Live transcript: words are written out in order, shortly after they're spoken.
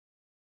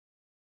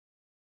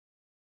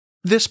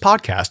This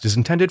podcast is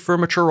intended for a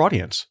mature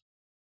audience.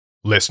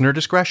 Listener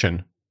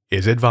discretion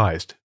is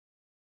advised.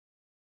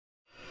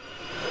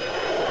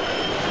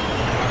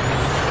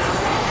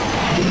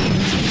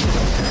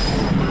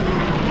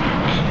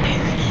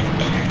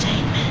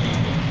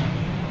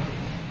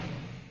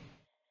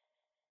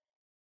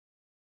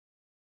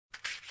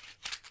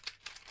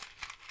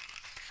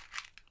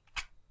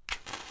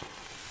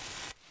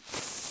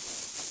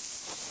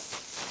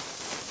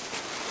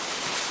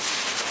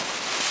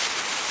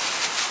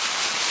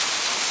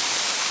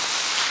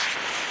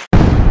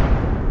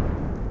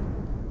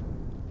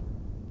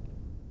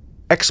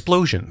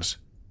 Explosions.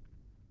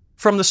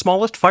 From the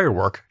smallest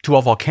firework to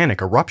a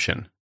volcanic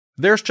eruption,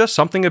 there's just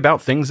something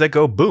about things that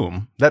go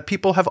boom that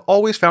people have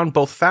always found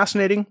both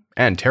fascinating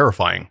and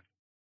terrifying.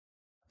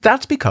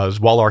 That's because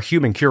while our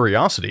human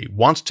curiosity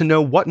wants to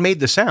know what made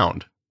the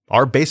sound,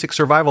 our basic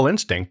survival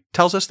instinct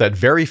tells us that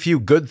very few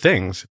good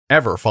things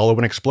ever follow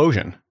an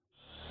explosion.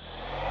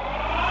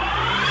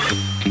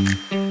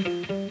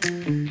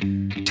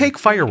 Take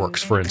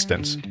fireworks, for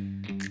instance.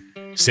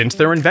 Since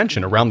their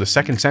invention around the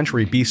 2nd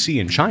century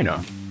BC in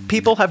China,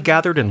 people have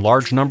gathered in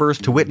large numbers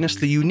to witness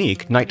the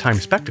unique nighttime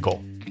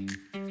spectacle.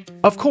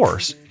 Of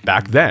course,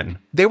 back then,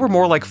 they were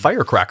more like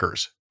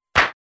firecrackers.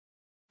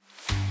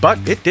 But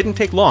it didn't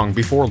take long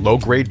before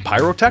low-grade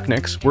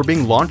pyrotechnics were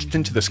being launched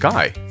into the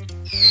sky.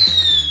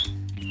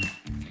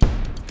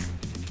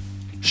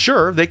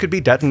 Sure, they could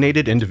be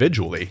detonated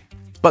individually,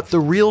 but the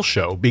real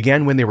show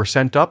began when they were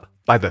sent up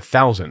by the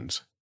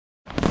thousands.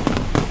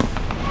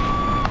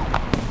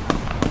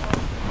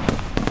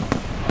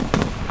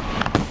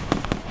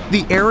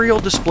 The aerial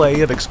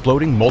display of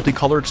exploding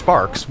multicolored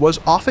sparks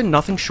was often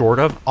nothing short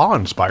of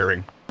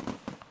awe-inspiring.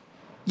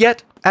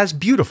 Yet, as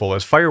beautiful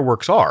as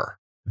fireworks are,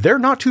 they're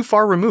not too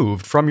far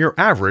removed from your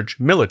average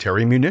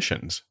military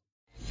munitions.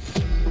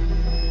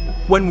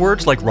 When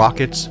words like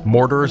rockets,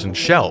 mortars, and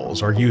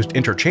shells are used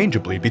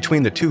interchangeably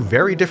between the two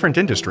very different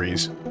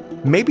industries,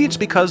 maybe it's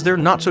because they're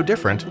not so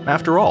different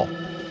after all.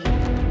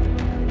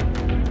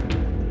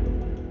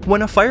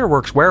 When a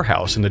fireworks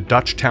warehouse in the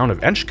Dutch town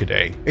of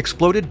Enschede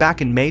exploded back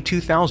in May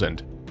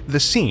 2000, the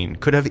scene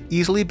could have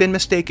easily been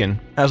mistaken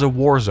as a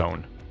war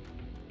zone.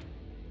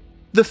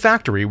 The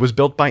factory was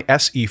built by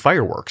SE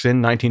Fireworks in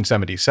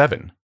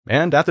 1977,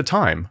 and at the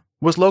time,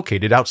 was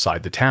located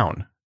outside the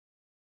town.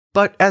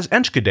 But as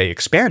Enschede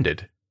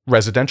expanded,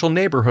 residential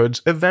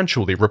neighborhoods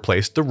eventually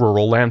replaced the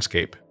rural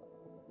landscape.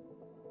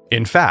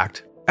 In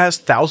fact, as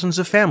thousands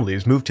of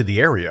families moved to the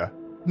area,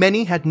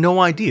 many had no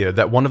idea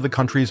that one of the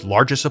country's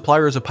largest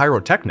suppliers of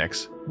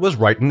pyrotechnics was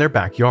right in their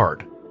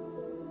backyard.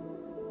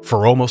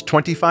 For almost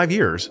 25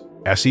 years,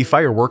 SE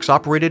Fireworks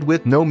operated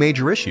with no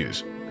major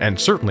issues, and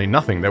certainly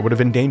nothing that would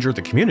have endangered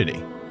the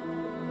community.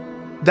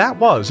 That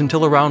was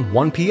until around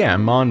 1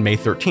 p.m. on May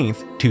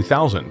 13,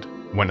 2000,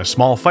 when a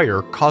small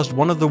fire caused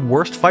one of the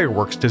worst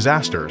fireworks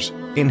disasters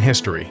in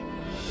history.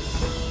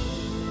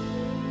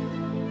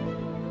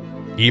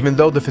 Even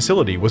though the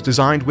facility was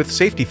designed with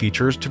safety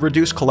features to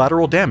reduce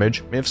collateral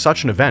damage if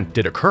such an event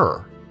did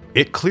occur,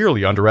 it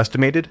clearly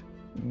underestimated,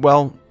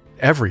 well,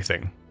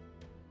 everything.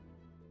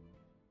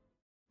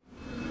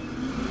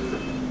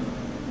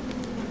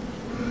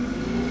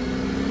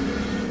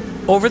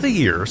 Over the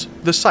years,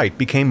 the site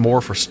became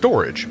more for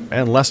storage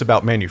and less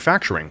about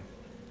manufacturing.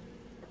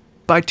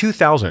 By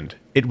 2000,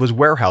 it was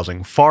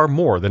warehousing far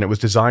more than it was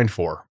designed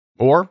for,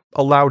 or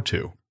allowed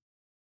to.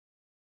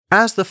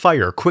 As the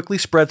fire quickly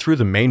spread through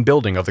the main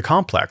building of the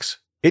complex,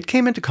 it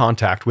came into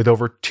contact with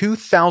over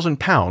 2,000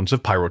 pounds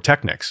of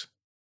pyrotechnics.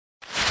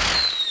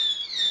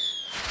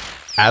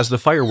 As the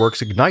fireworks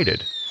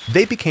ignited,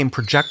 they became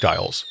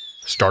projectiles,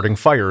 starting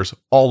fires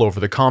all over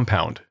the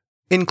compound,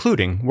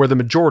 including where the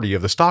majority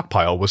of the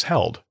stockpile was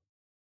held.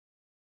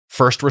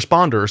 First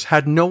responders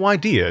had no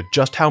idea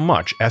just how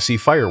much SE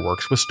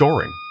Fireworks was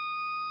storing.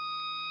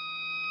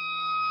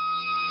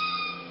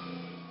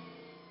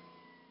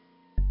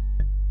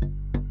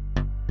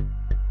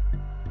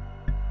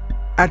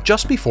 At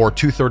just before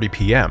 2:30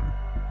 p.m.,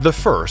 the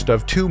first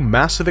of two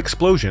massive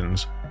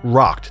explosions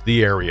rocked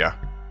the area.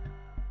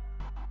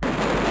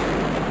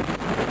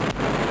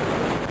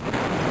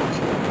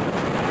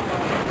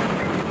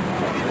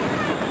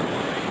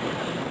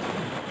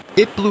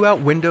 It blew out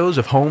windows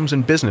of homes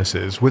and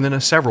businesses within a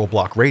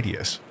several-block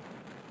radius.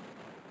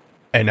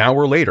 An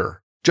hour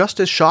later, just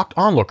as shocked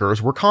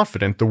onlookers were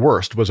confident the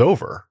worst was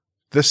over,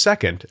 the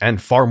second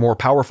and far more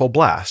powerful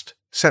blast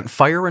sent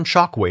fire and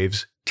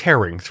shockwaves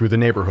tearing through the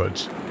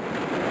neighborhoods.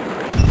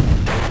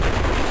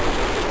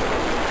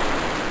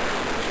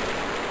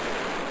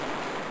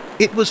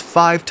 It was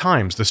 5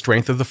 times the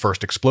strength of the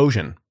first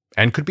explosion,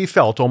 and could be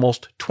felt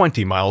almost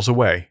 20 miles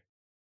away.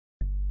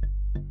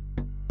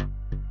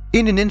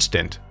 In an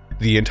instant,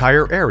 the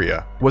entire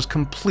area was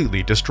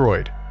completely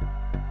destroyed.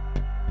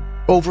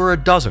 Over a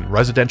dozen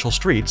residential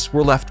streets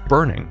were left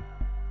burning.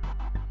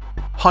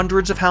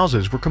 Hundreds of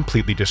houses were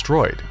completely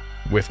destroyed,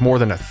 with more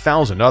than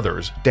 1,000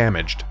 others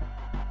damaged.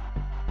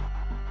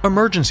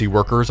 Emergency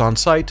workers on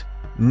site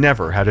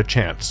never had a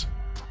chance.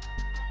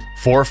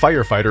 4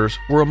 firefighters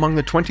were among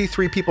the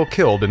 23 people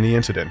killed in the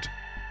incident.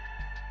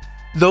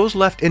 Those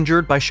left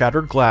injured by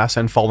shattered glass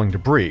and falling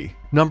debris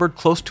numbered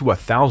close to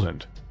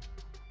 1,000.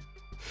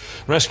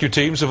 Rescue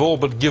teams have all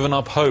but given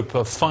up hope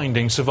of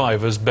finding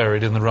survivors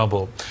buried in the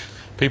rubble.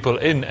 People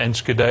in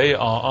Enschede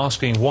are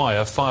asking why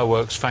a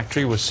fireworks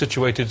factory was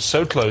situated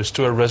so close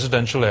to a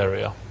residential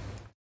area.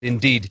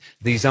 Indeed,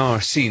 these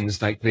are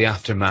scenes like the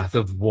aftermath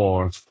of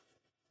war.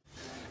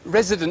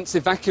 Residents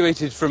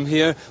evacuated from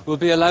here will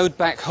be allowed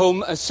back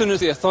home as soon as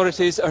the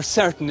authorities are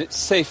certain it's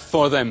safe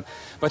for them.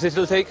 But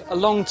it'll take a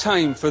long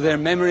time for their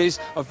memories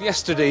of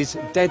yesterday's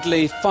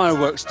deadly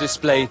fireworks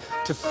display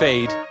to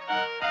fade.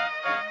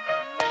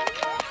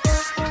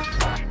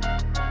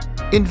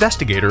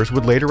 Investigators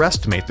would later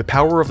estimate the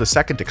power of the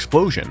second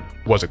explosion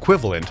was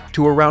equivalent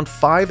to around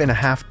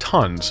 5.5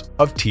 tons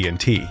of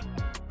TNT.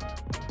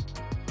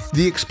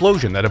 The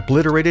explosion that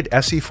obliterated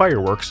SE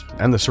Fireworks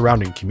and the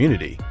surrounding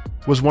community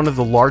was one of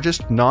the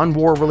largest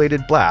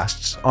non-war-related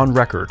blasts on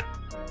record.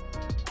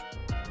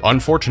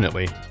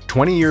 Unfortunately,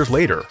 20 years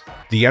later,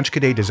 the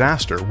Enschede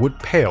disaster would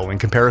pale in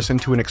comparison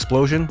to an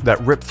explosion that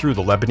ripped through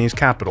the Lebanese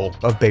capital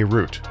of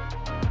Beirut.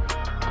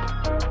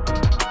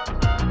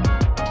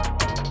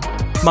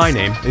 My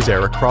name is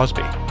Eric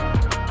Crosby.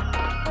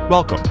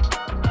 Welcome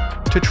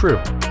to True.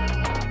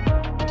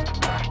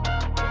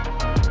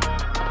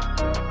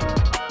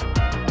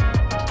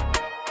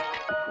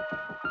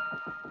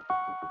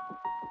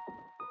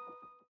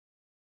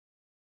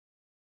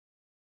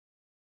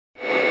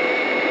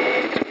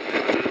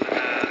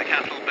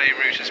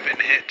 Beirut has been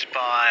hit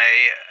by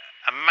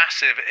a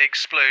massive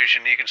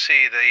explosion. You can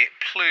see the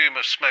plume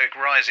of smoke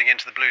rising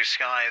into the blue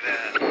sky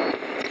there.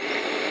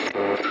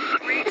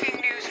 Breaking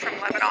news from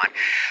Lebanon.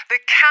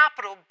 The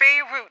capital,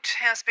 Beirut,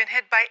 has been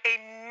hit by a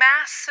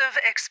massive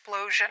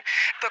explosion.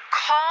 The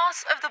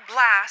cause of the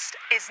blast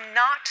is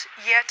not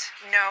yet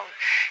known.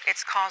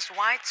 It's caused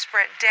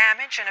widespread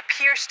damage and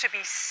appears to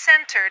be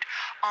centered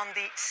on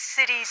the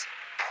city's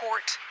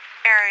port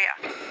area.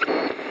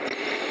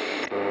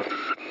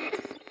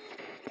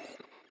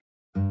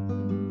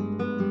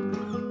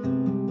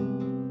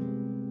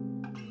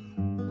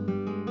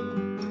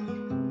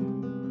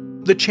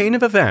 The chain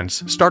of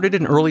events started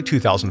in early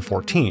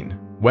 2014,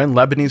 when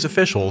Lebanese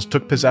officials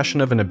took possession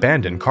of an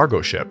abandoned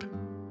cargo ship.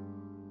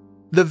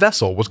 The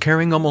vessel was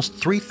carrying almost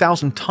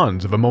 3,000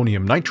 tons of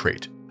ammonium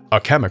nitrate,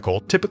 a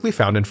chemical typically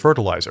found in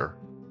fertilizer.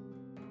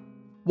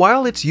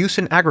 While its use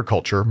in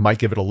agriculture might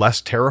give it a less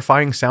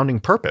terrifying-sounding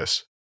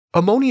purpose,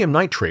 ammonium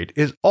nitrate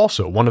is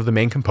also one of the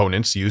main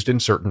components used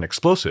in certain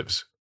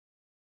explosives.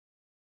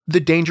 The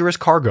dangerous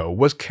cargo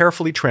was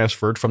carefully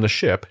transferred from the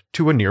ship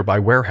to a nearby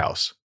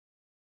warehouse.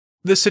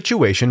 The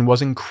situation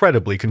was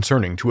incredibly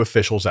concerning to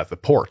officials at the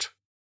port.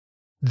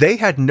 They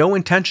had no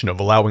intention of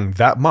allowing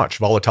that much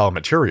volatile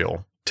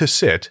material to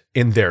sit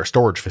in their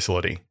storage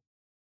facility.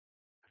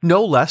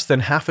 No less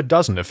than half a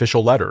dozen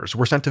official letters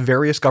were sent to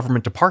various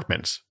government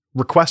departments,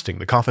 requesting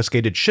the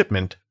confiscated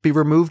shipment be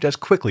removed as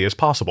quickly as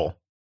possible.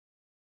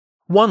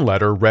 One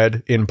letter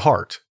read in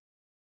part,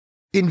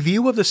 "In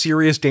view of the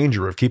serious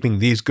danger of keeping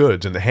these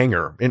goods in the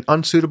hangar in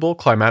unsuitable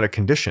climatic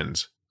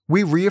conditions,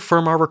 we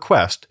reaffirm our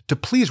request to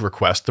please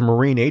request the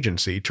Marine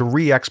Agency to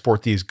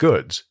re-export these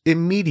goods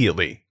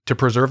immediately to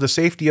preserve the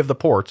safety of the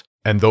port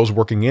and those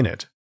working in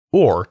it,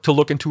 or to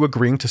look into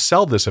agreeing to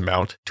sell this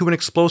amount to an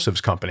explosives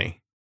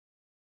company."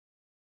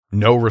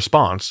 No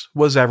response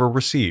was ever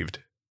received.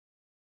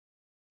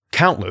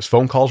 Countless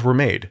phone calls were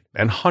made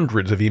and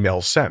hundreds of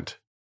emails sent,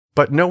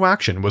 but no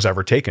action was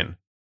ever taken.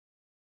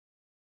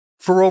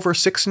 For over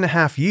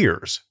 6.5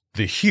 years,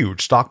 the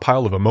huge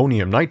stockpile of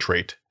ammonium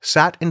nitrate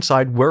sat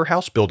inside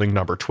warehouse building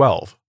number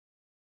 12.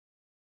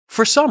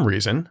 For some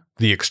reason,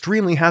 the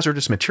extremely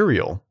hazardous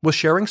material was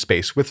sharing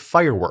space with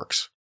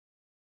fireworks.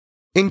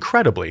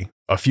 Incredibly,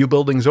 a few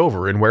buildings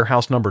over in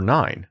warehouse number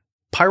 9,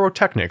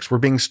 pyrotechnics were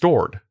being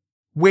stored,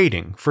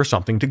 waiting for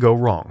something to go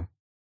wrong.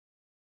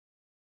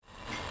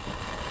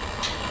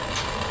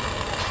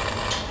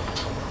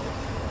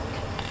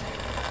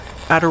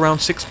 At around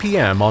 6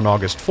 p.m. on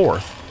August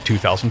 4th,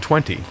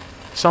 2020,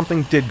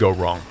 something did go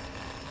wrong.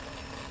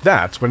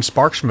 That's when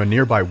sparks from a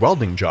nearby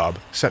welding job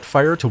set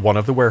fire to one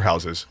of the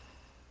warehouses.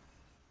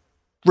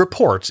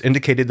 Reports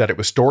indicated that it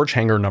was storage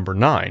hangar number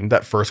 9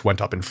 that first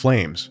went up in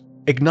flames,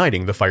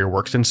 igniting the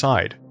fireworks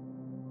inside.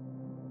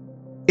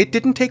 It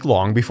didn't take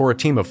long before a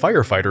team of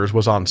firefighters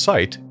was on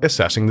site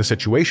assessing the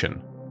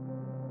situation.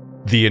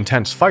 The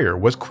intense fire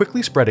was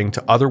quickly spreading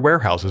to other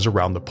warehouses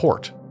around the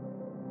port.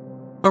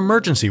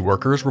 Emergency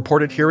workers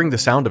reported hearing the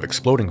sound of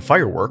exploding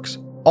fireworks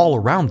all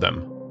around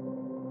them.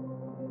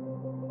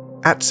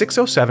 At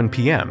 6:07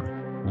 p.m.,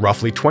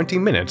 roughly 20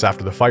 minutes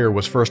after the fire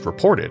was first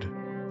reported,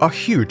 a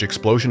huge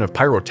explosion of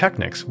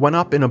pyrotechnics went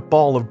up in a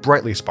ball of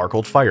brightly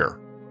sparkled fire.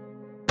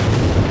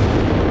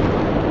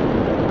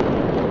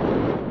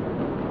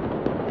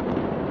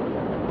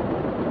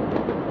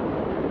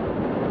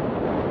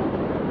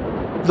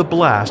 The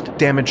blast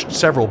damaged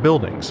several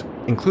buildings,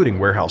 including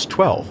Warehouse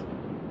 12.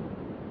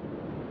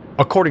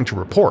 According to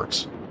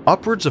reports,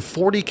 Upwards of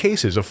 40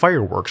 cases of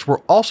fireworks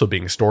were also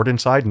being stored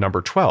inside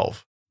number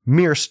 12,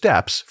 mere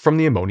steps from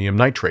the ammonium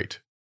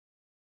nitrate.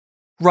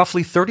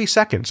 Roughly 30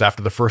 seconds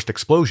after the first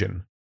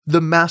explosion,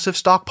 the massive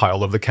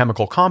stockpile of the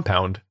chemical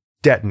compound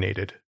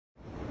detonated.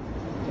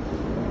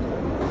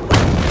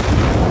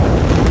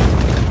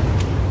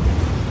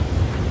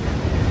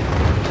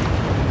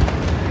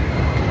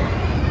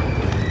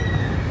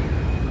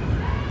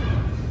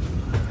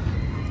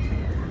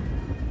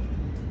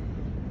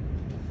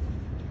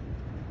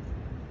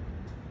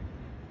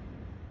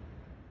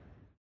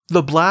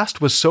 The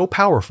blast was so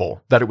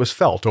powerful that it was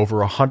felt over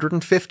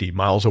 150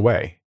 miles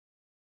away.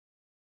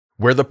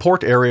 Where the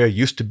port area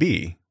used to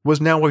be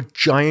was now a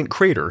giant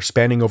crater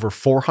spanning over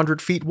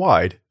 400 feet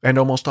wide and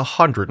almost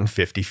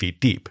 150 feet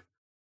deep.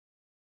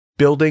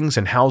 Buildings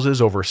and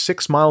houses over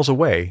 6 miles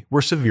away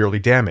were severely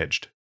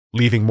damaged,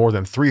 leaving more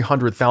than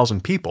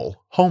 300,000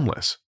 people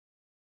homeless.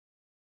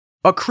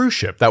 A cruise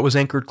ship that was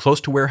anchored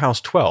close to Warehouse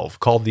 12,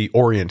 called the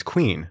Orient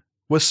Queen,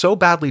 was so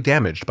badly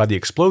damaged by the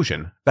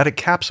explosion that it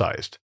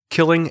capsized,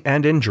 killing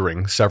and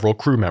injuring several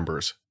crew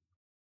members.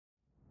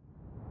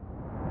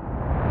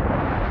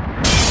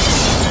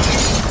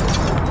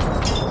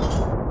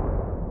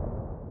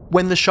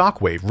 When the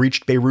shockwave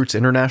reached Beirut's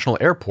international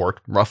airport,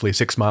 roughly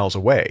 6 miles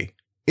away,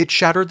 it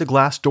shattered the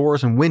glass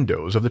doors and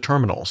windows of the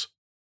terminals.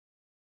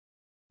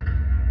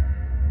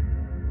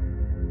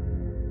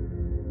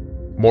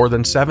 More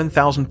than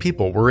 7,000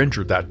 people were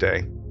injured that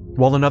day,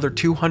 while another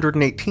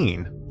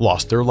 218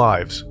 lost their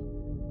lives.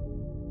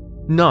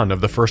 None of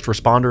the first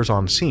responders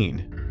on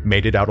scene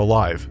made it out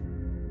alive.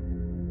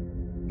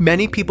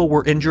 Many people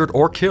were injured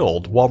or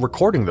killed while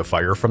recording the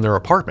fire from their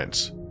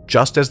apartments,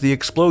 just as the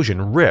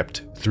explosion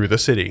ripped through the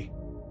city.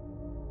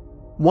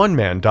 One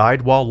man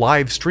died while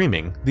live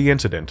streaming the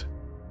incident.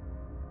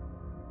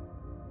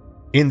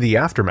 In the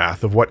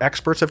aftermath of what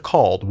experts have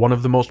called one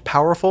of the most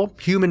powerful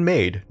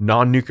human-made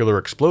non-nuclear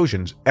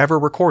explosions ever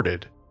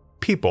recorded,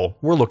 people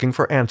were looking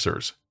for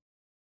answers.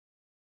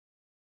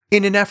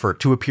 In an effort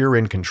to appear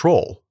in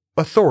control,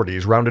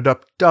 authorities rounded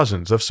up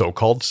dozens of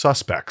so-called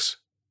suspects,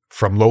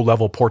 from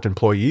low-level port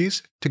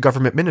employees to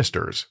government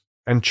ministers,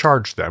 and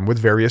charged them with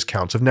various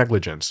counts of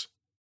negligence.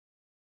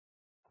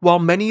 While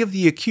many of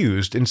the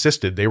accused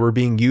insisted they were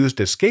being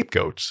used as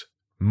scapegoats,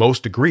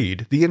 most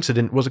agreed the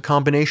incident was a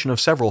combination of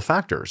several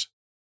factors.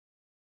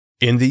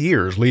 In the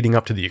years leading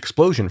up to the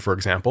explosion, for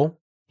example,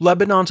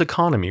 Lebanon's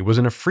economy was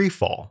in a free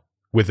fall,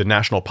 with the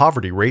national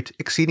poverty rate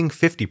exceeding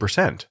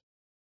 50%.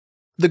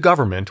 The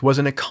government was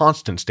in a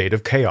constant state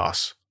of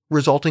chaos,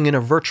 resulting in a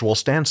virtual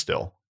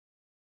standstill.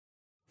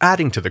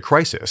 Adding to the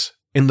crisis,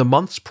 in the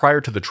months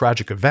prior to the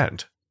tragic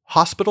event,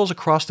 hospitals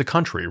across the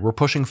country were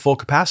pushing full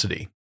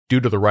capacity due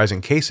to the rising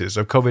cases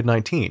of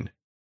COVID-19.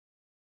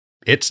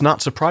 It's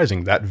not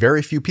surprising that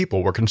very few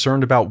people were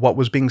concerned about what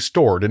was being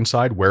stored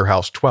inside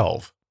Warehouse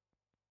 12.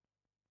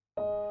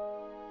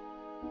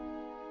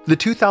 The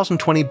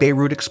 2020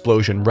 Beirut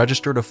explosion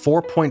registered a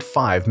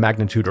 4.5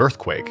 magnitude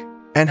earthquake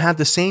and had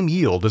the same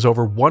yield as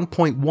over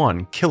 1.1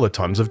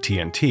 kilotons of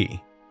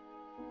TNT.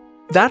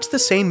 That's the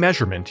same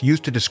measurement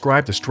used to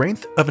describe the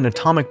strength of an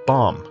atomic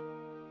bomb.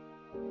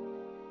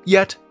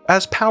 Yet,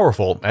 as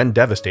powerful and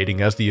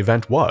devastating as the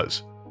event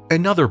was,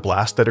 another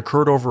blast that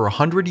occurred over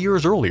 100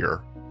 years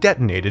earlier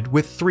detonated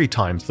with 3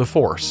 times the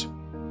force.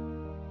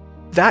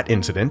 That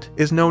incident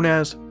is known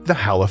as the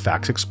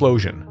Halifax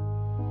explosion.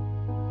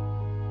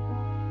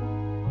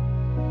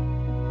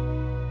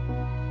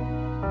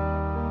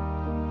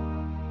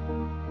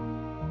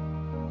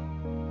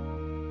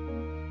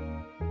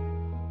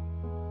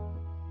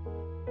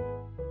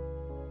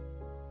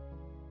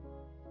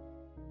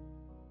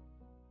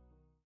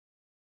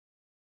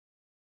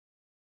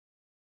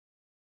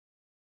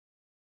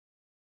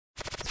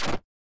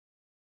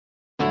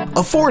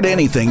 Afford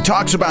Anything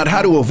talks about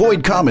how to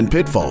avoid common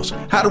pitfalls,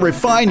 how to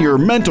refine your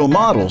mental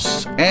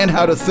models, and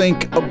how to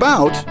think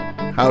about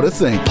how to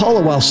think.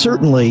 Paula, while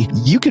certainly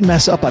you can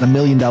mess up on $1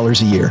 million a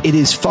year, it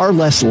is far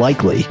less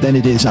likely than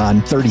it is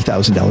on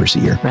 $30,000 a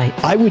year. Right.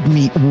 I would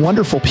meet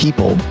wonderful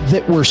people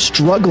that were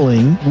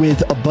struggling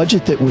with a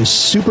budget that was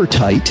super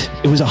tight.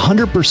 It was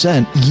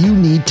 100% you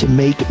need to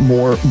make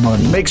more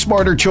money. Make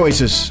smarter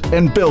choices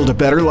and build a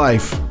better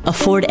life.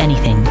 Afford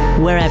Anything,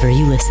 wherever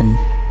you listen.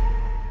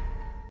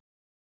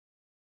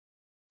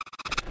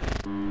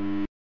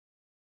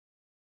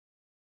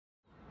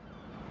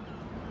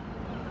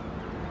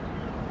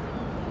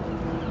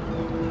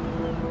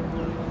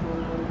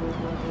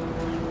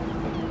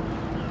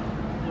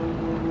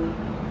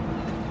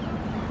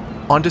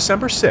 On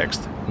December 6,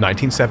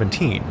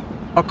 1917,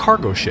 a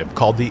cargo ship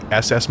called the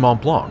SS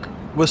Mont Blanc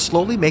was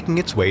slowly making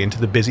its way into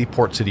the busy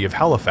port city of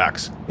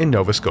Halifax in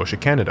Nova Scotia,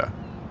 Canada.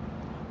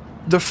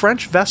 The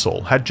French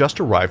vessel had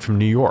just arrived from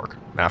New York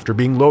after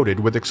being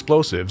loaded with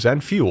explosives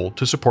and fuel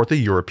to support the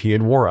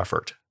European war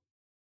effort.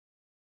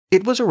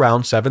 It was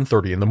around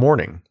 7:30 in the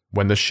morning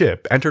when the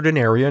ship entered an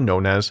area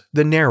known as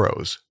the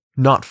Narrows,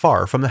 not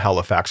far from the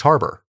Halifax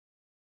harbor.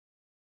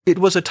 It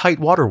was a tight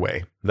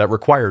waterway that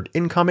required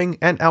incoming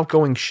and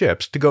outgoing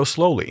ships to go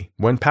slowly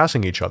when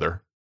passing each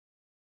other.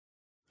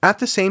 At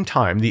the same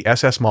time the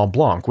SS Mont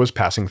Blanc was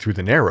passing through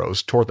the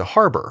Narrows toward the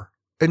harbor,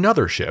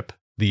 another ship,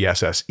 the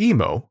SS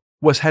Imo,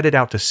 was headed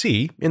out to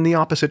sea in the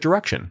opposite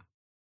direction.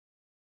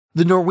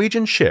 The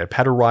Norwegian ship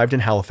had arrived in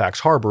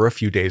Halifax Harbor a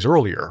few days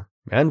earlier,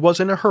 and was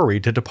in a hurry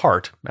to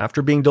depart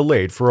after being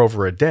delayed for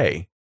over a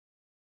day.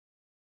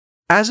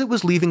 As it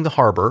was leaving the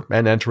harbor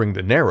and entering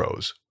the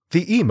Narrows,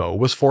 the Imo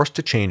was forced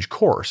to change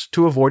course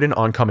to avoid an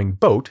oncoming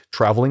boat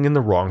traveling in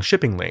the wrong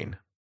shipping lane.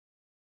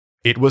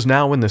 It was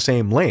now in the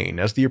same lane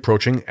as the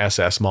approaching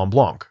SS Mont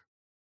Blanc.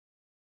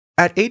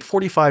 At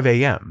 8:45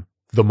 a.m.,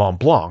 the Mont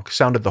Blanc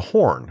sounded the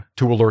horn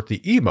to alert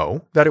the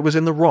Imo that it was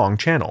in the wrong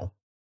channel.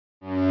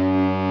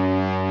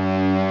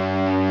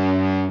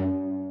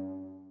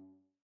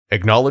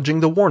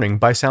 Acknowledging the warning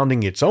by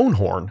sounding its own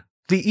horn,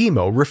 the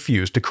Imo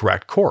refused to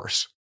correct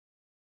course.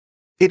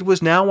 It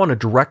was now on a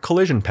direct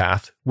collision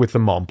path with the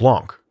Mont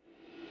Blanc.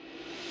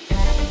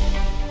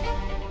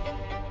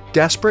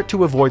 Desperate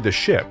to avoid the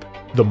ship,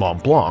 the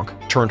Mont Blanc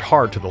turned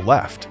hard to the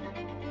left.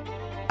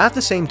 At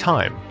the same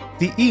time,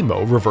 the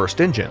Imo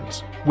reversed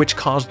engines, which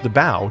caused the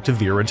bow to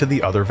veer into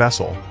the other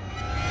vessel.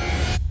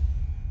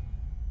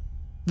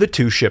 The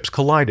two ships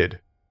collided,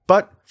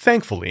 but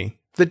thankfully,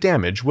 the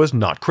damage was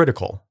not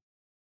critical.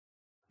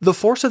 The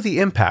force of the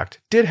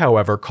impact did,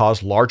 however,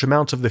 cause large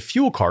amounts of the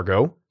fuel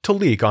cargo to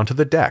leak onto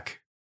the deck.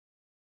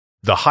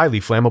 The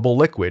highly flammable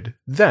liquid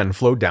then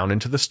flowed down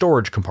into the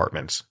storage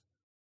compartments.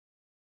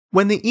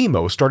 When the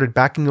Imo started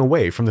backing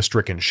away from the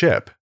stricken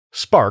ship,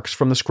 sparks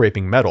from the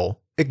scraping metal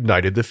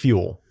ignited the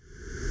fuel.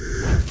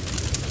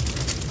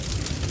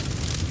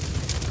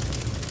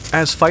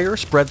 As fire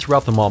spread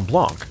throughout the Mont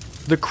Blanc,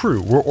 the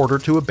crew were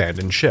ordered to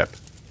abandon ship.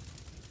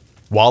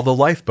 While the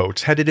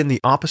lifeboats headed in the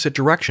opposite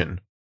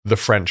direction, the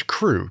French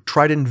crew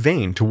tried in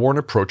vain to warn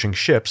approaching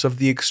ships of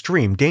the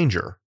extreme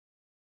danger.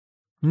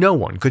 No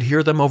one could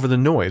hear them over the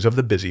noise of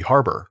the busy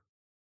harbor.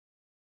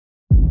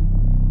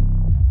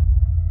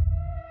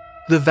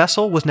 The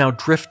vessel was now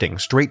drifting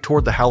straight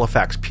toward the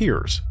Halifax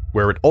piers,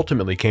 where it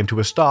ultimately came to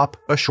a stop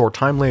a short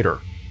time later.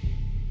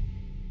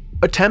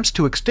 Attempts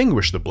to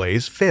extinguish the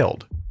blaze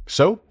failed,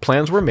 so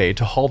plans were made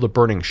to haul the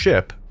burning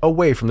ship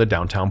away from the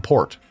downtown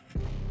port.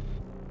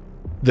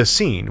 The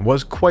scene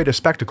was quite a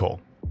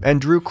spectacle,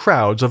 and drew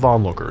crowds of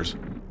onlookers.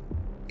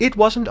 It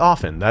wasn't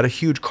often that a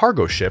huge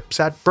cargo ship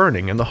sat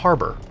burning in the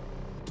harbor.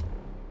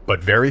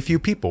 But very few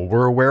people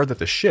were aware that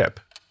the ship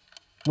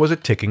was a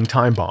ticking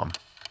time bomb.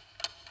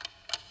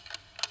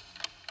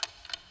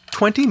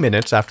 20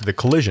 minutes after the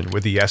collision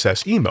with the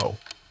SS Imo,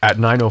 at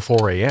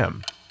 9:04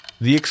 a.m.,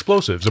 the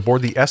explosives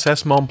aboard the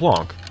SS Mont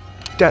Blanc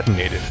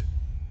detonated.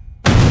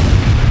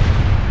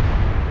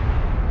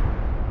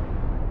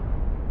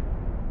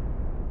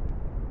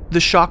 The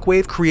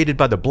shockwave created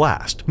by the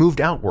blast moved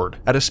outward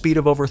at a speed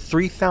of over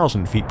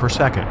 3,000 feet per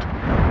second.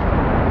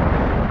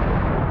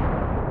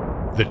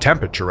 The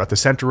temperature at the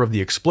center of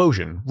the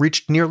explosion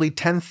reached nearly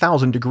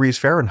 10,000 degrees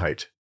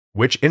Fahrenheit,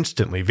 which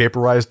instantly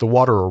vaporized the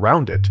water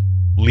around it,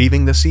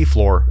 leaving the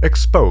seafloor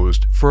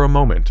exposed for a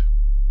moment.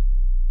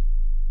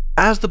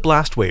 As the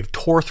blast wave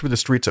tore through the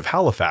streets of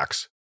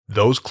Halifax,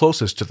 those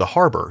closest to the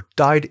harbor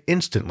died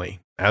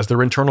instantly as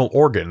their internal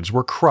organs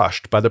were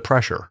crushed by the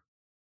pressure.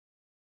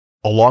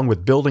 Along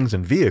with buildings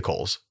and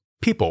vehicles,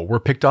 people were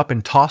picked up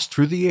and tossed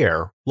through the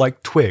air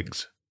like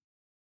twigs.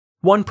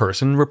 One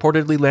person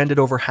reportedly landed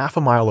over half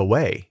a mile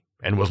away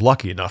and was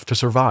lucky enough to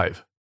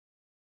survive.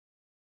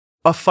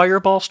 A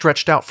fireball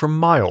stretched out for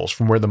miles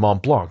from where the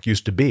Mont Blanc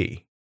used to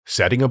be,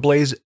 setting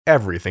ablaze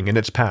everything in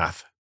its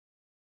path.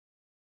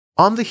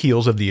 On the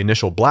heels of the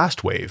initial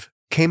blast wave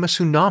came a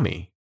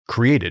tsunami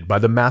created by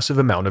the massive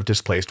amount of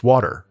displaced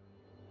water.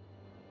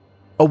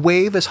 A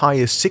wave as high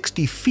as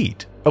 60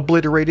 feet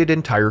obliterated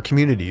entire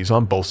communities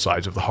on both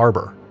sides of the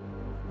harbor.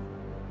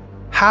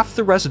 Half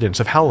the residents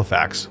of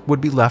Halifax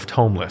would be left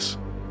homeless.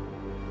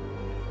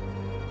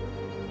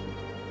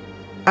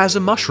 As a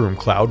mushroom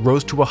cloud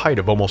rose to a height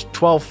of almost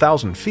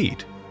 12,000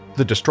 feet,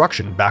 the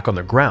destruction back on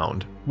the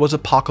ground was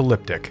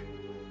apocalyptic.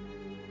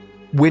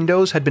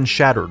 Windows had been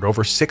shattered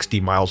over 60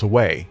 miles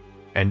away,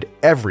 and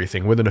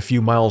everything within a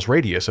few miles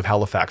radius of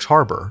Halifax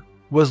Harbor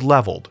was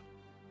leveled.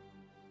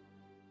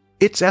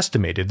 It's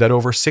estimated that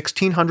over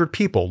 1,600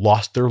 people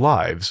lost their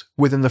lives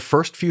within the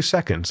first few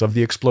seconds of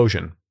the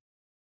explosion.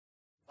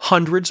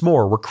 Hundreds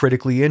more were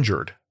critically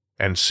injured,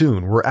 and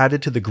soon were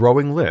added to the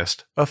growing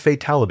list of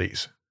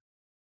fatalities.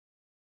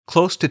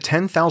 Close to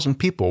 10,000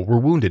 people were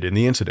wounded in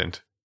the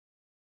incident.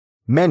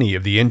 Many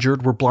of the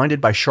injured were blinded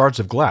by shards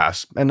of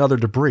glass and other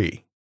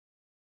debris.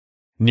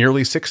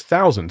 Nearly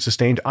 6,000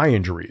 sustained eye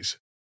injuries,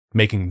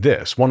 making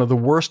this one of the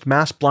worst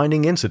mass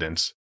blinding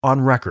incidents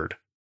on record.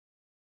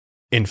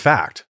 In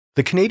fact,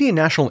 the Canadian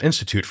National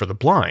Institute for the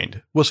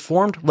Blind was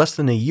formed less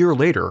than a year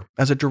later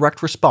as a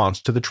direct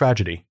response to the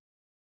tragedy.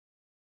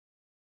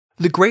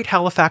 The Great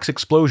Halifax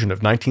Explosion of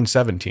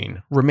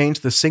 1917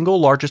 remains the single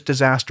largest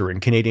disaster in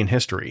Canadian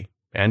history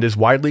and is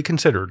widely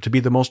considered to be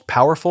the most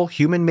powerful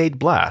human-made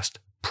blast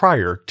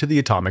prior to the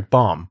atomic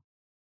bomb.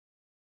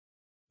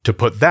 To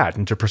put that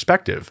into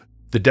perspective,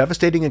 the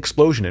devastating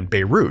explosion in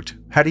Beirut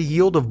had a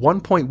yield of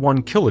 1.1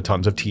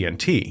 kilotons of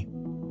TNT.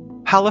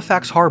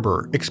 Halifax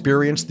Harbor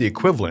experienced the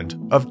equivalent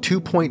of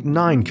 2.9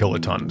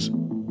 kilotons.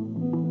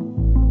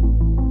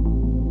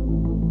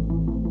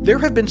 There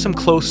have been some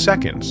close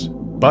seconds,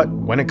 but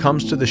when it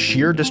comes to the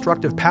sheer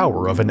destructive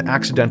power of an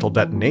accidental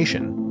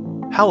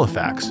detonation,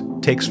 Halifax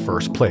takes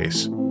first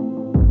place.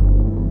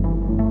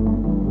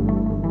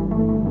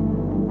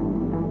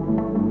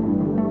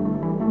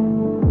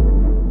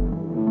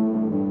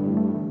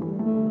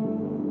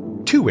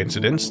 Two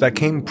incidents that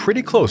came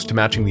pretty close to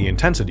matching the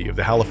intensity of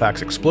the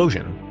Halifax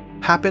explosion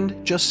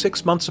happened just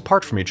 6 months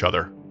apart from each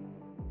other.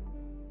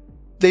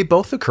 They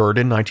both occurred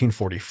in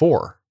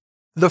 1944,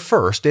 the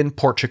first in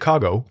Port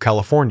Chicago,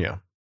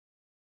 California.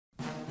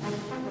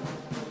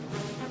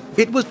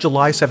 It was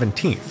July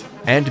 17th,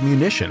 and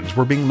munitions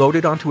were being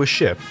loaded onto a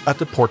ship at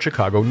the Port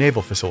Chicago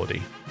Naval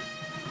Facility.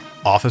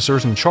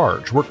 Officers in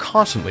charge were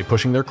constantly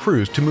pushing their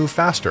crews to move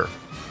faster.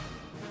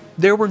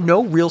 There were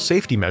no real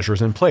safety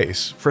measures in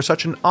place for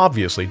such an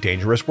obviously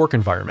dangerous work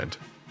environment.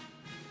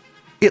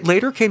 It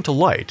later came to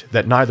light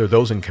that neither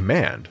those in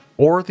command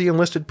or the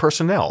enlisted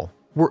personnel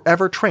were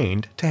ever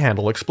trained to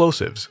handle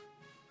explosives.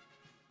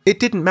 It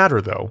didn't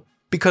matter though,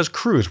 because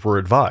crews were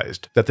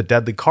advised that the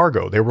deadly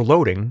cargo they were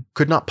loading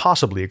could not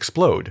possibly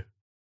explode.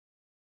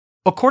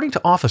 According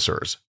to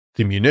officers,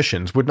 the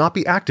munitions would not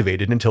be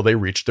activated until they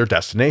reached their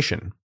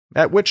destination,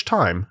 at which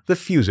time the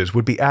fuses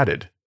would be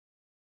added.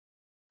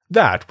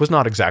 That was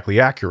not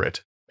exactly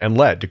accurate, and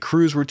led to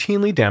crews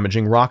routinely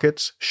damaging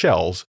rockets,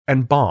 shells,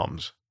 and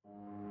bombs.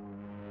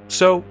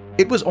 So,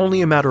 it was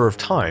only a matter of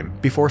time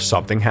before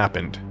something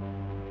happened.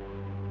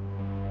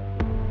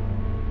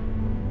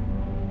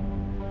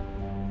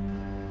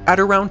 At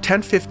around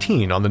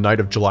 10:15 on the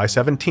night of July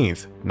 17,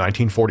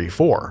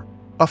 1944,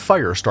 a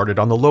fire started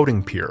on the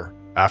loading pier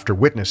after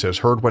witnesses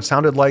heard what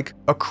sounded like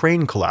a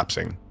crane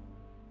collapsing.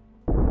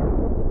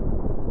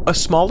 A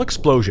small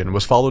explosion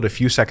was followed a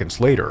few seconds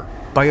later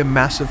by a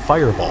massive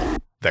fireball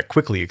that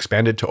quickly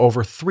expanded to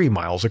over 3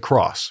 miles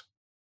across.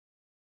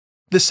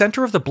 The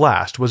center of the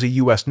blast was a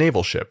U.S.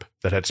 naval ship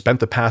that had spent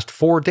the past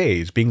 4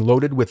 days being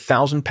loaded with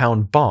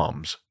 1,000-pound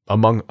bombs,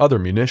 among other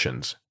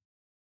munitions.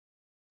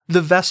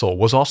 The vessel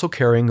was also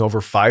carrying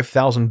over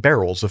 5,000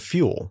 barrels of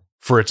fuel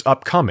for its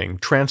upcoming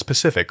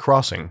Trans-Pacific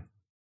crossing.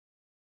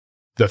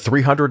 The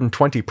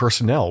 320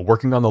 personnel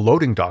working on the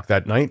loading dock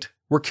that night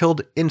were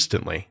killed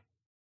instantly.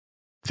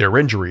 Their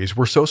injuries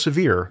were so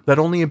severe that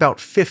only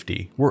about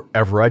 50 were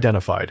ever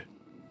identified.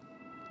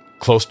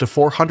 Close to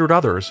 400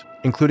 others,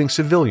 including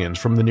civilians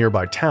from the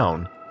nearby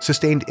town,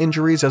 sustained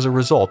injuries as a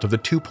result of the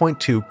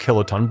 2.2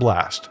 kiloton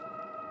blast.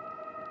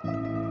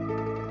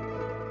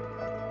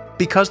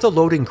 Because the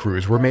loading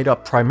crews were made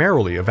up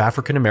primarily of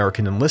African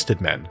American enlisted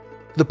men,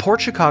 the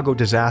Port Chicago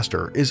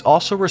disaster is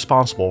also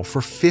responsible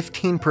for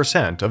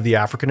 15% of the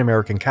African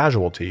American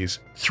casualties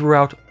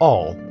throughout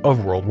all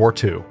of World War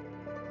II.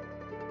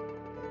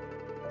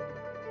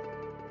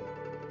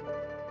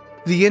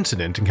 The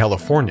incident in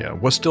California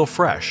was still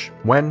fresh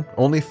when,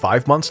 only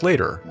 5 months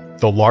later,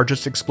 the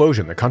largest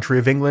explosion the country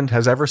of England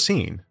has ever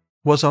seen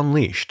was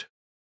unleashed.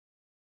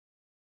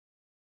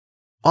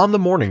 On the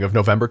morning of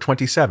November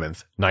 27,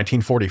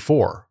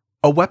 1944,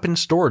 a weapons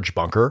storage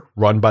bunker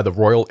run by the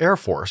Royal Air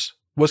Force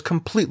was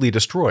completely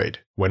destroyed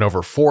when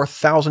over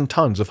 4,000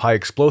 tons of high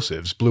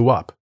explosives blew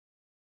up.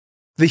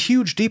 The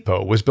huge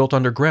depot was built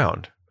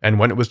underground, and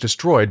when it was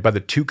destroyed by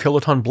the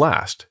 2-kiloton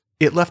blast,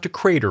 it left a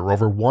crater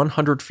over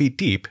 100 feet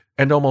deep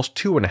and almost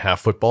 2.5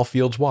 football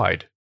fields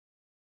wide.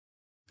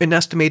 An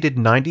estimated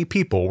 90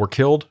 people were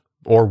killed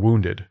or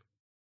wounded.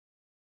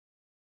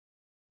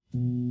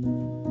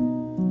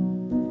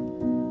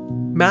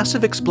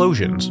 Massive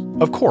explosions,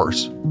 of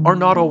course, are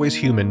not always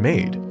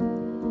human-made.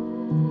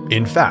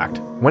 In fact,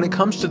 when it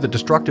comes to the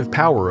destructive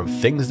power of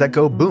things that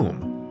go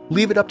boom,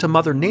 leave it up to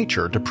Mother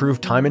Nature to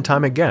prove time and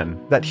time again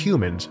that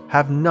humans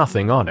have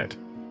nothing on it.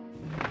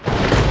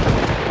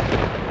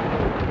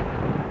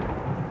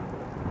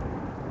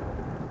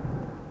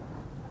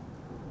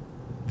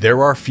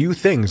 There are few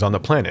things on the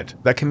planet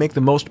that can make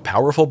the most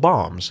powerful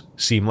bombs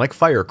seem like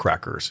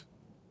firecrackers.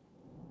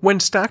 When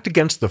stacked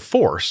against the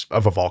force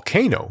of a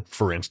volcano,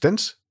 for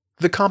instance,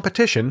 the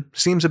competition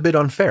seems a bit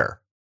unfair.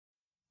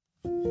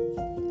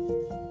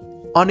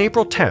 On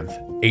April 10,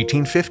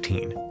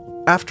 1815,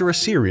 after a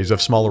series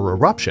of smaller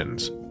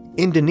eruptions,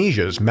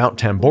 Indonesia's Mount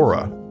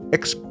Tambora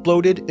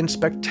exploded in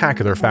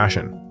spectacular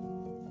fashion.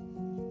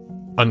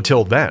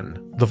 Until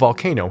then, the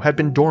volcano had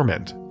been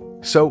dormant,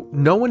 so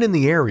no one in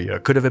the area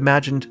could have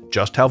imagined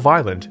just how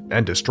violent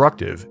and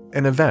destructive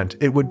an event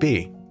it would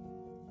be.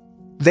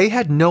 They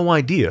had no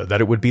idea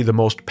that it would be the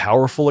most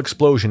powerful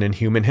explosion in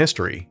human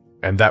history,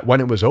 and that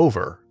when it was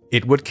over,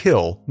 it would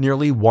kill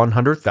nearly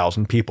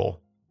 100,000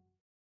 people.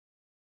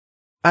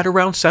 At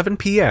around 7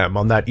 p.m.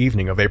 on that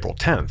evening of April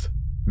 10th,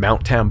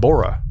 Mount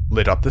Tambora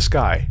lit up the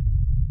sky.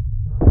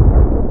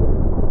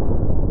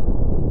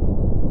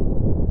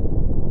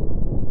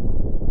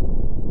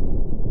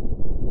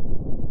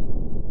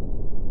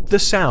 The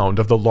sound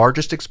of the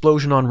largest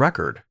explosion on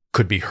record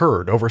could be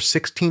heard over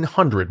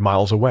 1,600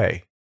 miles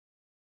away.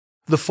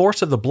 The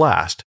force of the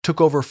blast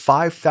took over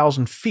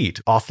 5,000 feet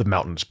off the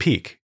mountain's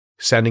peak,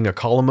 sending a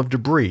column of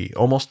debris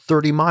almost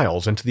 30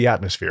 miles into the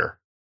atmosphere.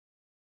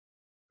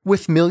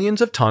 With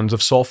millions of tons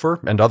of sulfur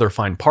and other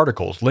fine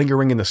particles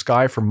lingering in the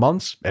sky for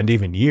months and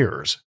even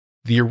years,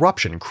 the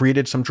eruption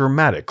created some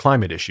dramatic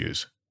climate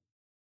issues.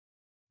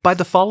 By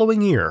the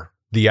following year,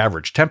 the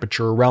average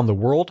temperature around the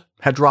world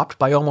had dropped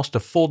by almost a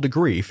full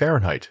degree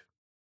Fahrenheit.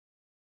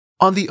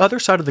 On the other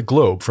side of the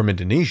globe from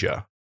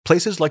Indonesia,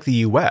 places like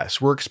the US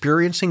were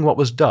experiencing what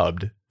was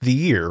dubbed the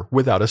year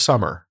without a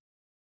summer.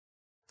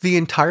 The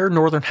entire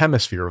northern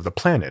hemisphere of the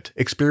planet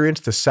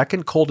experienced the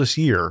second coldest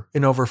year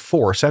in over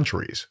 4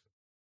 centuries.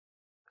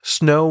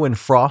 Snow and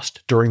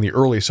frost during the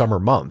early summer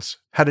months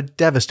had a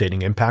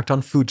devastating impact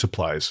on food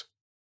supplies.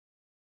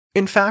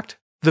 In fact,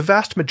 the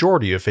vast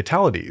majority of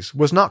fatalities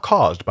was not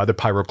caused by the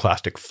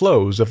pyroclastic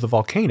flows of the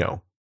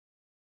volcano.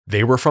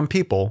 They were from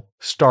people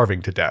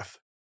starving to death.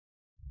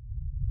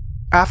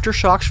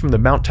 Aftershocks from the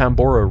Mount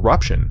Tambora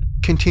eruption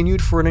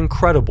continued for an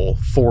incredible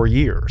 4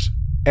 years,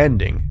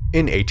 ending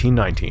in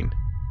 1819.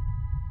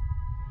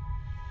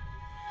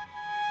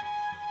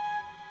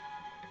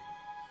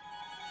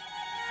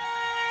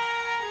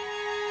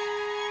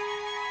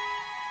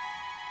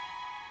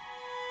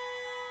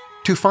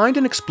 To find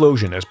an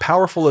explosion as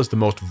powerful as the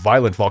most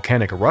violent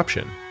volcanic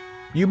eruption,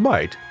 you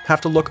might have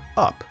to look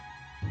up.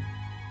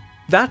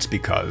 That's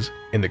because,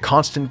 in the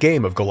constant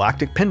game of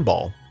galactic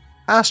pinball,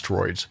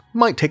 asteroids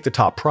might take the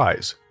top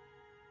prize.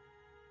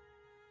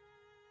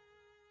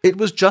 It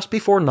was just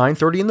before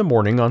 9:30 in the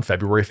morning on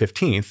February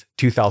 15,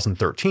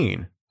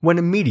 2013, when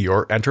a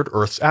meteor entered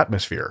Earth's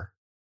atmosphere.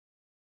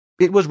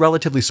 It was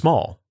relatively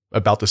small,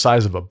 about the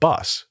size of a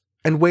bus,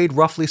 and weighed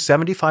roughly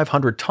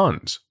 7,500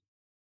 tons.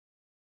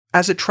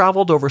 As it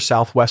traveled over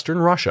southwestern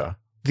Russia,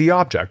 the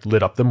object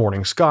lit up the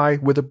morning sky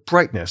with the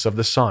brightness of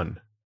the sun.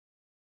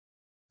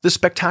 The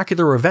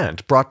spectacular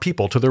event brought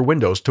people to their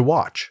windows to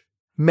watch,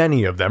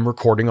 many of them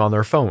recording on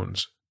their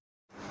phones.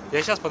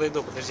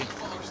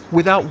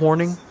 Without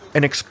warning,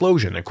 an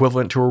explosion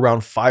equivalent to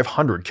around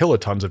 500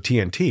 kilotons of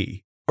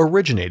TNT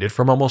originated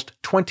from almost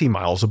 20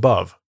 miles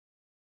above.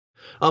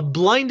 A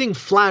blinding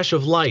flash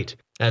of light,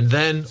 and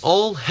then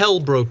all hell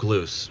broke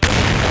loose.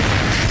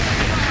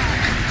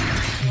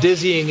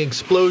 Dizzying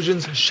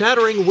explosions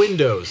shattering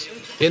windows.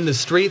 In the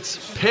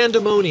streets,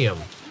 pandemonium.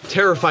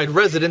 Terrified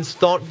residents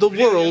thought the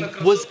world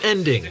was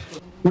ending.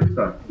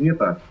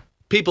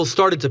 People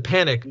started to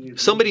panic.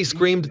 Somebody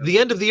screamed, "The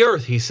end of the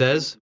earth," he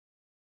says.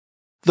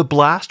 The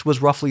blast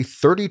was roughly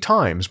 30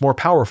 times more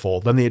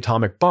powerful than the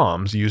atomic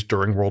bombs used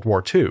during World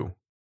War II.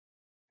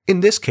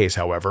 In this case,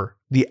 however,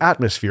 the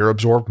atmosphere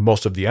absorbed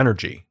most of the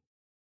energy.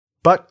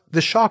 But the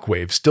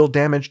shockwave still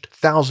damaged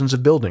thousands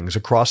of buildings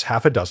across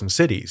half a dozen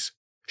cities,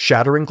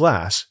 shattering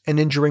glass and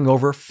injuring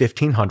over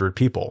 1,500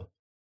 people.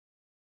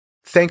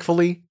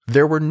 Thankfully,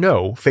 there were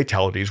no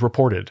fatalities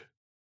reported.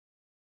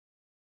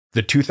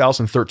 The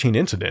 2013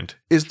 incident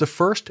is the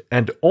first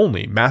and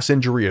only mass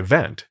injury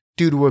event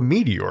due to a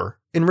meteor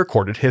in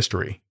recorded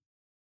history.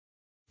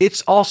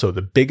 It's also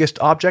the biggest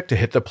object to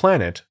hit the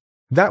planet,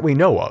 that we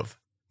know of,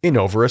 in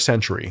over a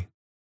century.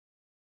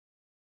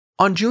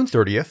 On June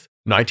 30th,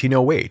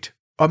 1908,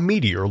 a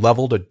meteor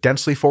leveled a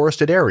densely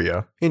forested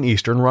area in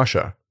eastern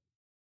Russia.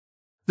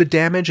 The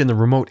damage in the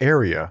remote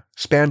area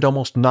spanned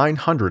almost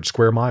 900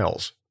 square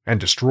miles and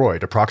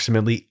destroyed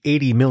approximately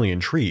 80 million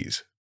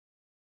trees.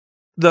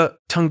 The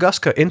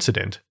Tunguska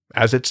incident,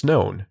 as it's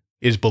known,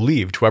 is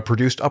believed to have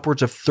produced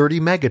upwards of 30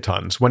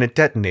 megatons when it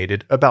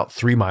detonated about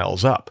 3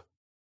 miles up.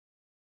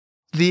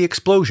 The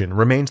explosion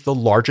remains the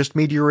largest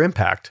meteor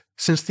impact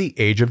since the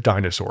age of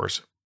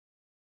dinosaurs.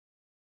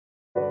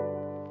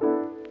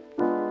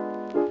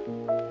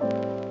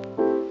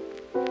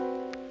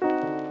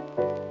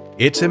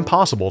 It's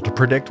impossible to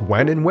predict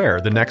when and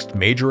where the next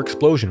major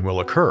explosion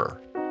will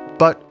occur,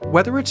 but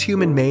whether it's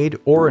human-made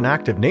or an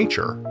act of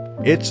nature,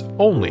 it's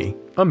only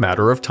a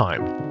matter of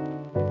time.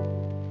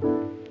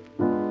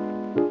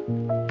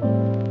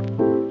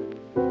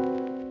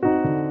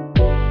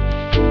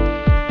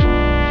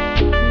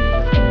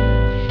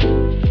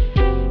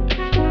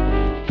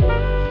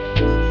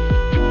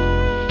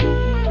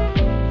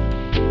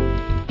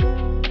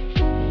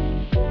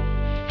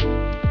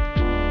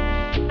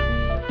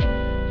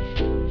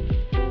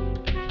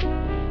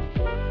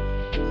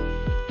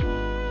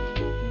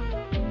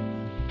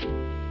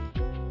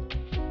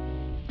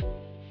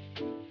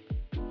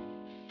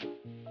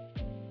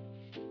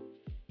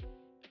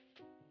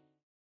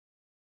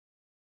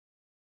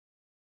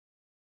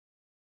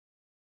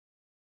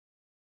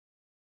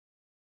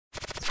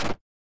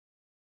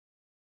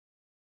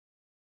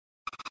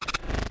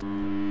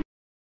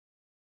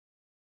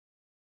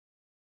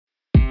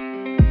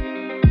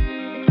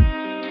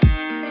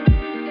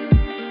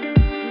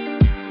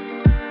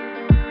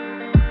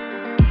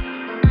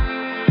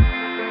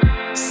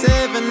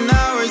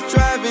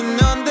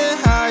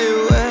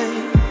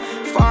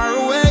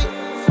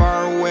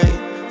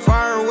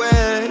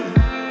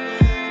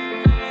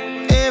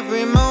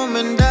 Every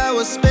moment I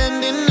was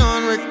spending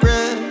on regret.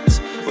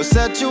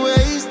 such a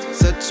waste,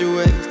 such a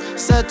waste,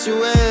 such a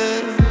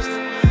waste.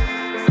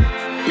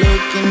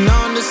 Looking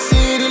on the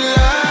city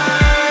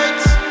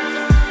lights,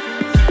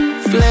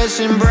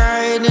 flashing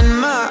bright in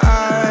my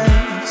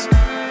eyes.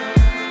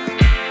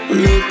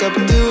 Look up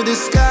to the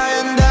sky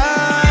and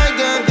I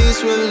got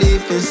this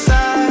relief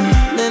inside,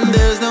 and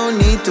there's no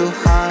need to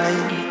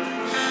hide.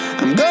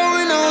 I'm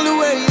going all the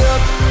way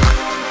up,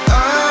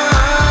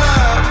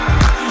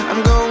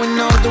 I'm going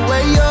all the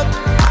way up.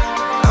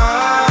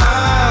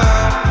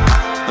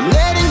 I'm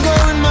letting go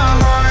in my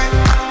heart,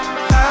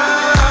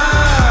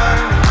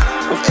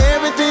 of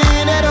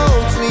everything that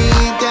holds me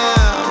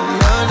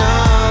down, no, no.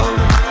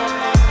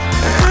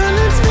 And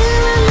it's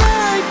feeling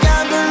like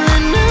I've been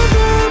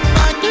enough.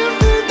 I can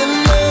feel the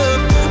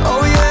love,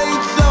 oh yeah,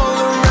 it's all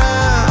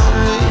around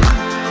me.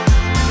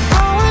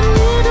 Oh, I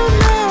need to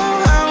know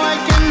how I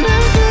can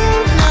make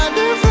it, not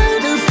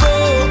afraid to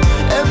fall,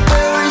 a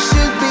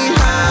parachute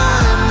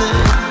behind me.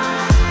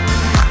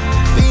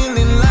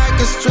 Feeling like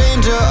a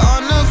stranger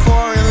on a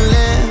foreign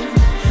land,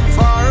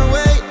 far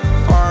away,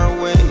 far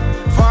away,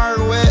 far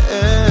away.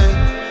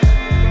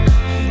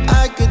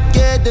 I could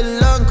get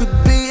along, could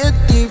be a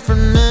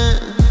different man.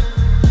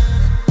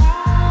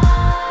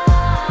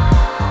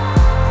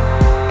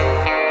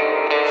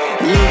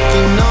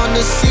 Looking on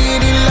the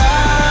city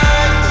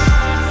lights,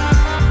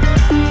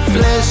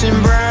 flashing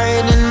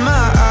bright in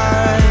my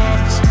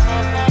eyes.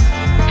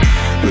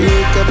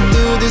 Look up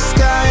to the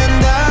sky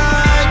and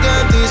I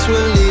got this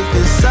relief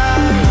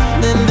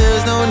inside, and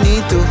there's no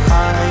need to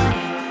hide.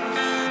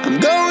 I'm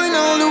going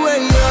all the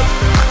way up,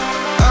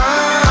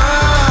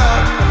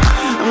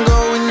 I'm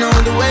going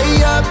all the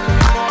way up.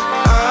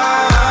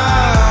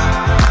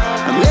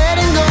 I'm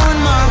letting go in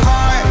my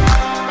heart,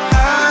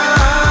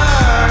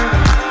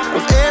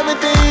 of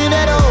everything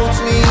that holds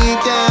me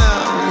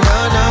down, no,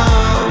 no.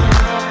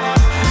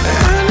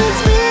 And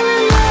it's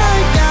feeling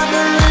like I've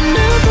been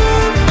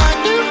enough. I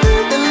can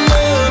feel the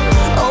love,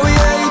 oh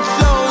yeah, it's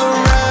all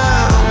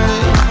around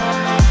me.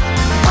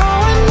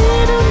 Oh, I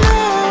need to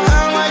know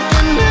how I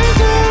can make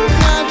it,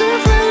 not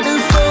afraid to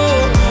fall,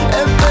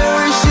 a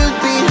parachute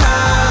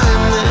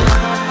behind me.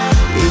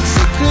 It's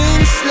a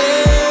clean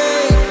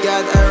slate,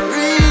 got a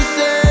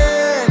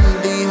reason.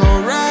 The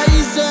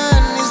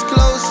horizon is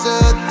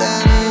closer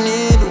than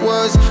it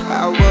was.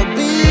 I will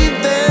be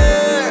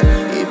there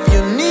if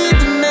you need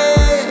me.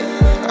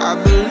 I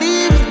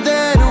believe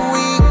that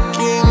we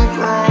can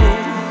grow.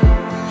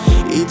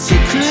 It's a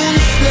clean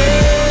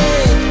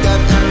slate,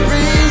 got a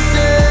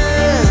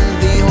reason.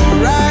 The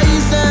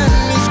horizon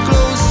is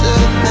closer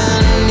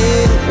than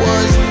it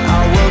was. I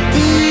will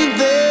be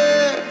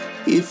there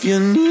if you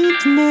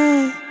need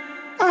me.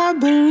 I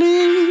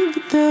believe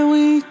that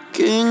we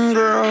can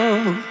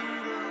grow.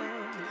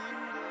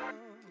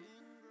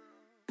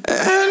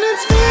 And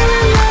it's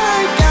feeling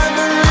like I've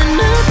been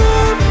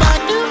enough. I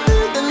can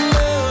feel the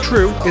love.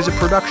 True is a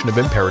production of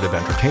Imperative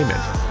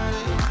Entertainment.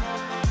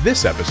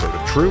 This episode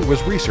of True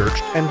was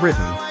researched and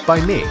written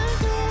by me.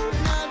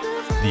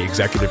 The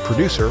executive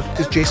producer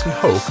is Jason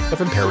Hoke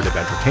of Imperative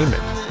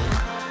Entertainment.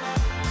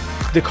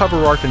 The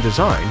cover art and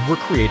design were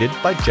created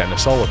by Jenna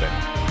Sullivan.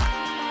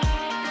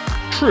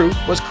 True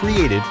was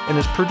created and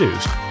is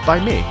produced by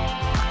me.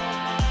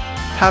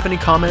 Have any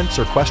comments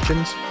or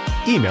questions?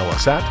 Email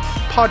us at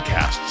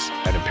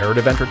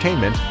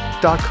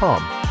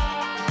podcasts@imperativeentertainment.com.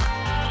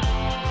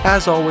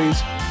 As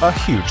always, a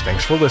huge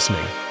thanks for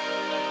listening.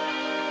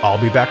 I'll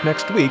be back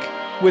next week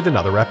with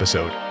another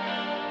episode.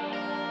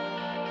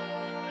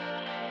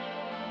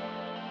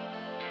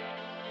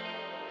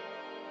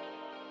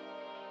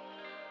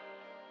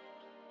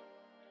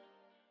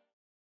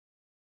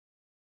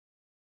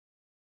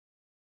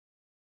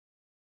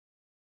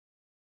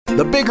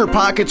 The Bigger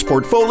Pockets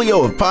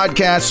portfolio of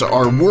podcasts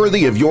are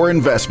worthy of your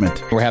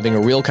investment. We're having a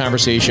real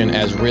conversation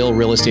as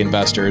real estate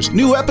investors.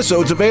 New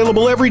episodes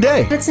available every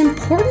day. It's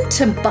important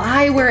to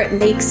buy where it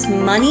makes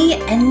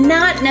money and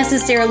not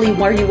necessarily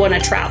where you want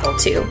to travel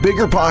to.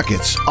 Bigger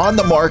Pockets, On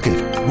the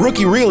Market,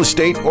 Rookie Real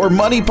Estate, or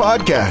Money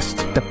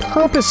Podcast. The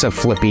purpose of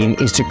flipping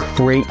is to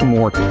create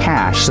more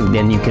cash so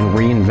then you can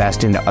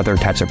reinvest into other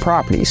types of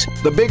properties.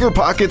 The Bigger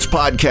Pockets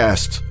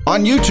Podcast,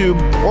 on YouTube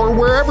or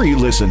wherever you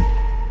listen.